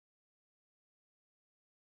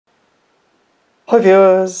Hi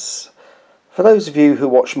viewers! For those of you who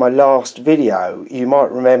watched my last video, you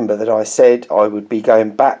might remember that I said I would be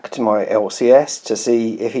going back to my LCS to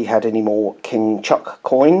see if he had any more King Chuck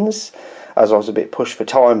coins, as I was a bit pushed for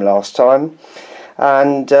time last time.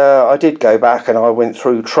 And I did go back and I went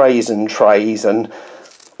through trays and trays, and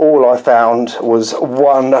all I found was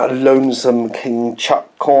one lonesome King Chuck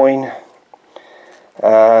coin.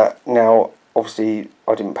 Now obviously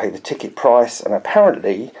I didn't pay the ticket price, and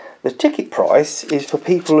apparently the ticket price is for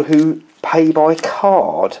people who pay by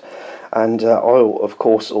card, and I'll of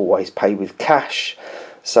course always pay with cash,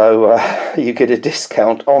 so you get a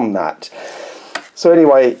discount on that. So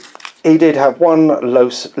anyway, he did have one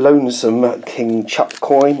lonesome King Chuck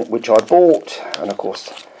coin which I bought, and of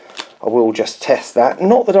course I will just test that.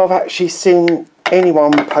 Not that I've actually seen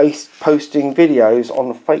anyone posting videos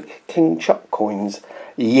on fake King Chuck coins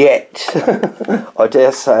yet. I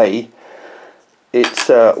dare say it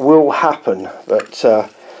will happen, but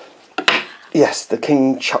yes, the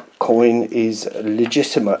King Chuck coin is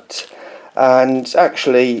legitimate. And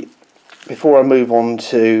actually, before I move on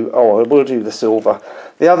to, I will do the silver,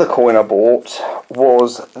 the other coin I bought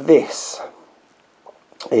was this.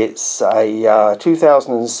 It's a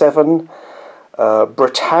 2007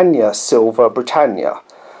 Britannia silver Britannia.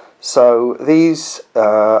 So these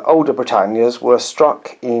older Britannias were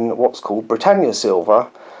struck in what's called Britannia silver,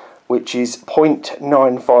 which is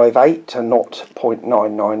 0.958 and not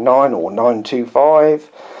 0.999 or 925,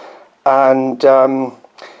 and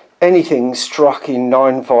anything struck in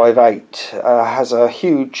 958 has a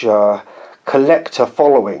huge collector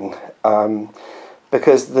following,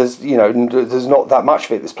 because there's not that much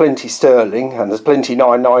of it. There's plenty sterling and there's plenty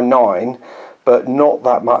 999, but not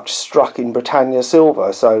that much struck in Britannia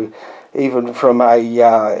silver. So even from a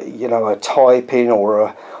a tie pin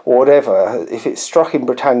or whatever, if it's struck in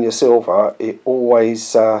Britannia silver, it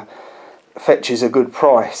always fetches a good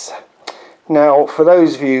price. Now, for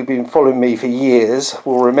those of you who've been following me for years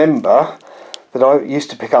will remember that I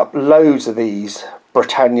used to pick up loads of these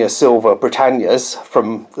Britannia silver Britannias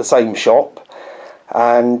from the same shop,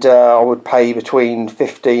 and I would pay between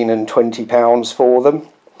 £15 and £20 for them.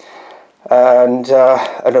 And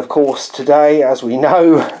of course today, as we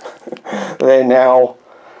know, they're now,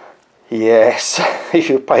 yes, if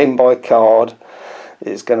you're paying by card,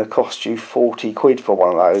 it's going to cost you 40 quid for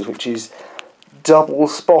one of those, which is double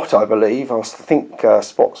spot, I believe. I think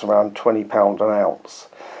spot's around £20 an ounce.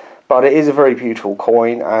 But it is a very beautiful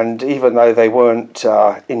coin, and even though they weren't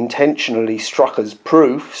intentionally struck as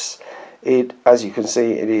proofs, it, as you can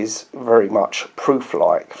see, it is very much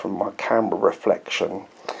proof-like from my camera reflection.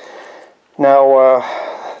 Now,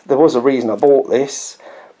 there was a reason I bought this,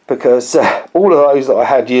 because all of those that I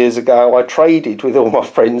had years ago I traded with all my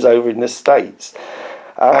friends over in the States,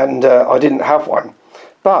 and I didn't have one,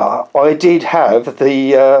 but I did have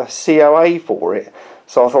the COA for it.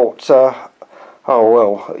 So I thought, oh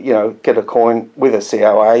well, get a coin with a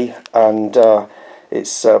COA, and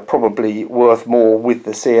it's probably worth more with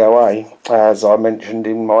the COA, as I mentioned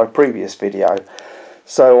in my previous video.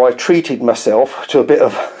 So I treated myself to a bit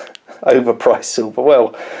of overpriced silver.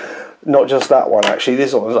 Well, not just that one actually,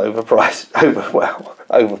 this one was overpriced.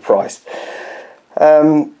 Overpriced.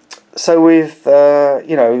 So with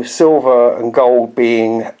silver and gold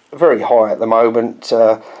being very high at the moment,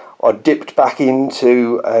 I dipped back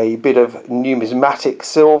into a bit of numismatic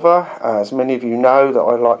silver, as many of you know that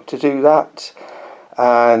I like to do that.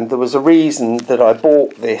 And there was a reason that I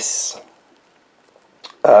bought this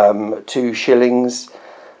 2 shillings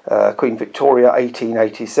Queen Victoria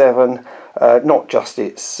 1887, not just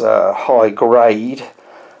its high grade,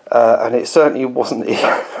 and it certainly wasn't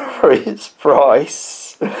for its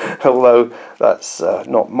price, although that's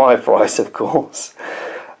not my price, of course.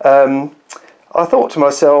 I thought to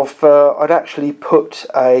myself I'd actually put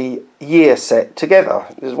a year set together,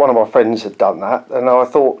 because one of my friends had done that, and I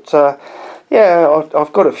thought, yeah,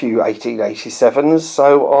 I've got a few 1887s,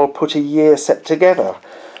 so I'll put a year set together.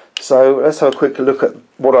 So let's have a quick look at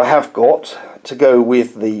what I have got to go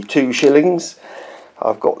with the 2 shillings.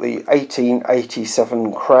 I've got the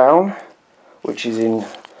 1887 crown, which is in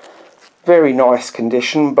very nice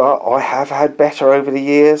condition, but I have had better over the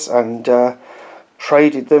years, and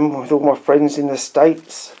traded them with all my friends in the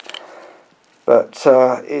States. But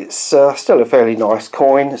it's still a fairly nice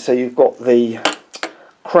coin. So you've got the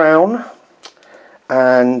crown,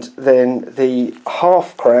 and then the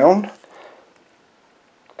half crown.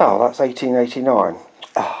 Oh, that's 1889.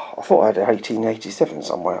 Oh, I thought I had 1887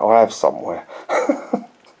 somewhere. I have somewhere.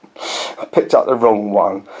 I picked up the wrong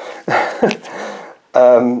one.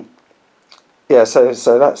 Yeah, so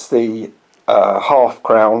that's the half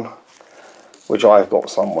crown, which I've got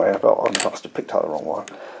somewhere, but I must have picked up the wrong one.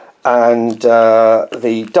 And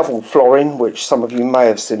the double florin, which some of you may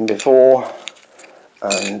have seen before.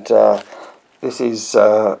 And this is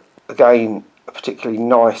again a particularly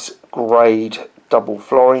nice grade double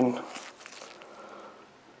florin,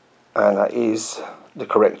 and that is the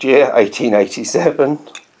correct year, 1887.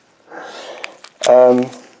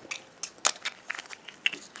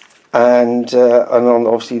 And on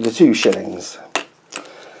obviously the 2 shillings.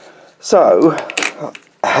 So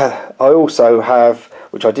I also have,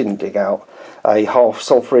 which I didn't dig out, a half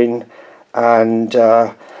sovereign, and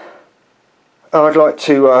I'd like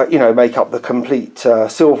to you know, make up the complete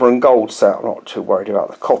silver and gold set. I'm not too worried about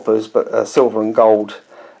the coppers, but a silver and gold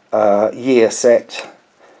year set.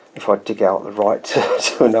 If I dig out the right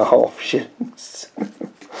 2.5 shillings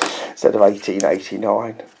instead of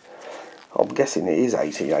 1889. I'm guessing it is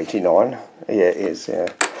 1889. Yeah, it is,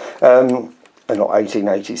 yeah. And not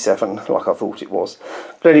 1887 like I thought it was.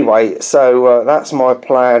 But anyway, so that's my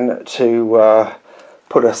plan, to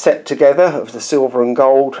put a set together of the silver and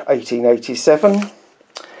gold 1887.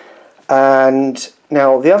 And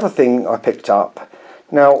now the other thing I picked up,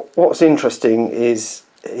 now what's interesting is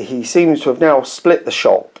he seems to have now split the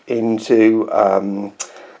shop into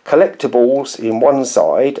collectibles in one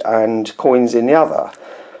side and coins in the other.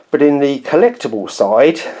 But in the collectible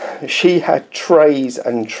side, she had trays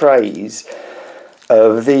and trays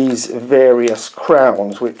of these various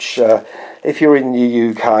crowns, which if you're in the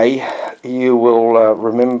UK, you will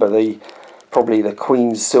remember probably the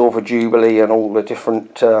Queen's Silver Jubilee and all the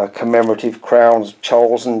different commemorative crowns,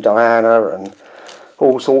 Charles and Diana and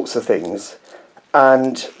all sorts of things.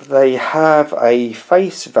 And they have a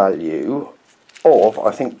face value of,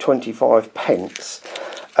 I think, 25 pence.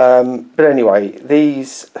 But anyway,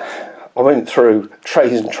 these, I went through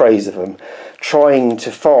trays and trays of them trying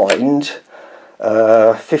to find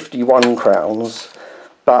 51 crowns,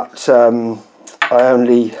 but I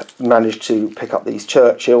only managed to pick up these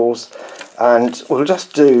Churchills, and we'll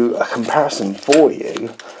just do a comparison for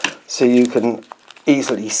you so you can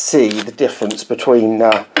easily see the difference between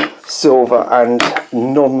silver and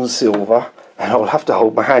non-silver. And I'll have to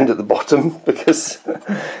hold my hand at the bottom because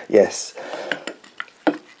yes,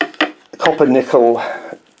 copper nickel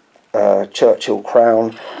Churchill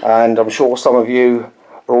crown, and I'm sure some of you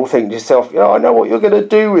are all thinking to yourself, yeah, I know what you're going to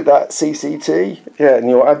do with that, CCT. Yeah, and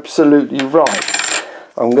you're absolutely right.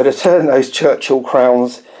 I'm going to turn those Churchill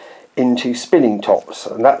crowns into spinning tops,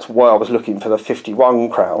 and that's why I was looking for the 51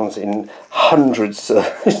 crowns in hundreds of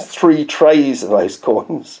 3 trays of those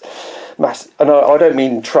coins. And I don't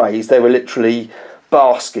mean trays, they were literally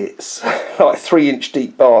baskets, like 3-inch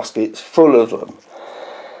deep baskets full of them.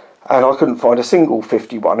 And I couldn't find a single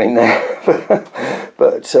 51 in there.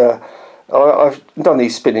 But I've done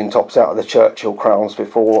these spinning tops out of the Churchill crowns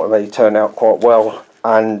before, and they turn out quite well.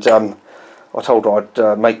 And I told her I'd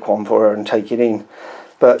make one for her and take it in.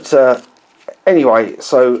 But anyway,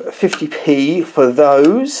 so 50p for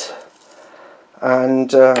those.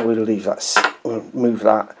 And we'll leave that, we'll move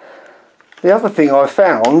that. The other thing I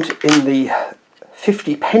found in the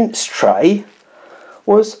 50 pence tray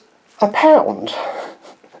was £1.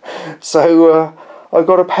 So I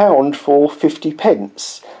got £1 for 50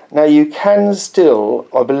 pence. Now you can still,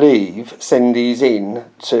 I believe, send these in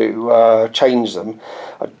to change them.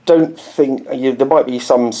 I don't think, there might be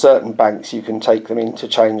some certain banks you can take them in to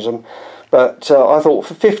change them, but I thought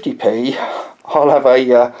for 50p I'll have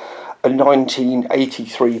a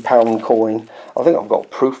 1983 pound coin. I think I've got a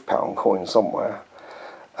proof pound coin somewhere.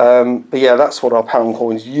 But yeah, that's what our pound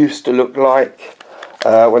coins used to look like.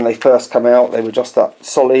 When they first come out, they were just that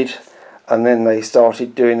solid, and then they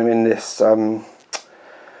started doing them in this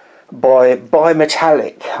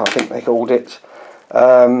bimetallic, I think they called it.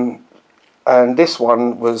 And this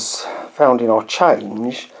one was found in our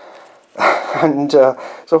change, and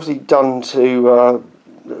it's obviously done to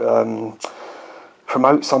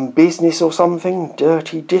promote some business or something,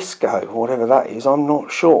 dirty disco, whatever that is, I'm not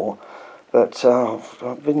sure. But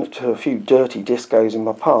I've been to a few dirty discos in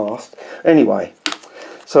my past. Anyway,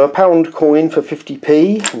 so a pound coin for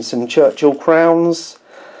 50p and some Churchill crowns.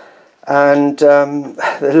 And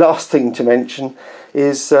the last thing to mention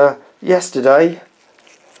is yesterday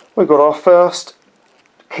we got our first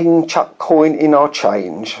King Chuck coin in our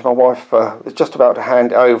change. My wife was just about to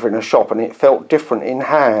hand it over in a shop, and it felt different in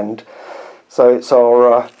hand. So it's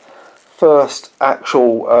our first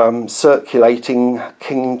actual circulating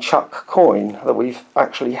King Chuck coin that we've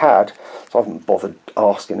actually had. So I haven't bothered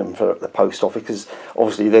asking them for the post office, because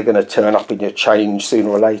obviously they're going to turn up in your change sooner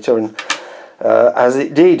or later, and as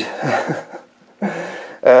it did.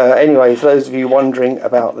 Anyway, for those of you wondering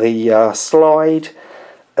about the slide,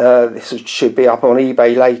 This should be up on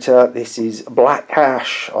eBay later. This is black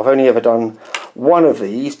ash. I've only ever done one of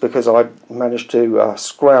these because I managed to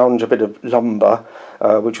scrounge a bit of lumber,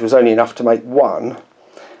 which was only enough to make one,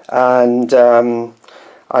 and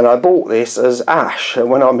I bought this as ash, and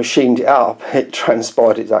when I machined it up it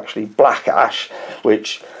transpired it's actually black ash,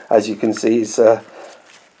 which as you can see is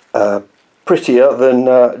prettier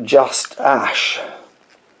than just ash.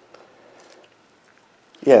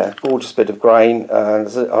 Yeah, gorgeous bit of grain, and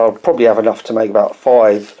I'll probably have enough to make about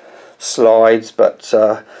 5 slides, but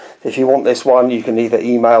if you want this one you can either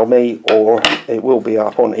email me or it will be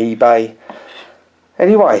up on eBay.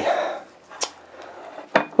 Anyway,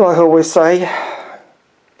 like I always say,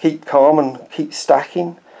 keep calm and keep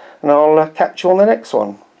stacking, and I'll catch you on the next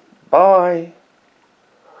one. Bye.